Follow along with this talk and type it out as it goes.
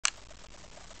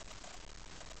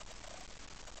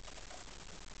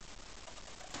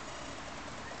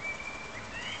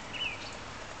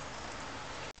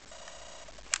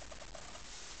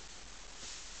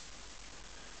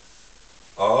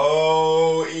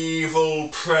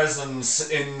presence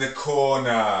in the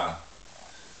corner.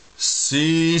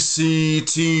 CCTV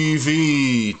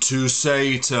to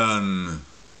Satan.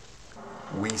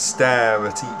 We stare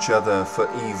at each other for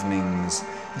evenings.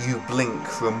 You blink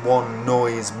from one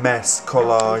noise mess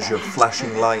collage of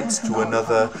flashing lights to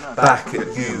another, back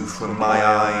at you from my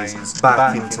eyes,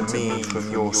 back into me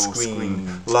from your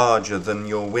screen, larger than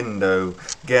your window,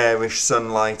 garish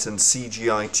sunlight and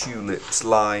CGI tulips,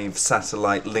 live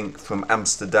satellite link from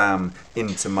Amsterdam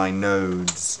into my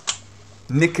nodes.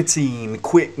 Nicotine,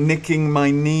 quit nicking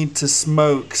my need to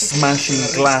smoke,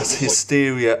 smashing glass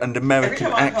hysteria and American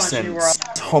accents,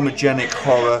 homogenic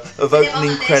horror of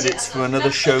opening credits for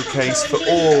another showcase for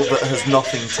all that has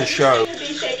nothing to show.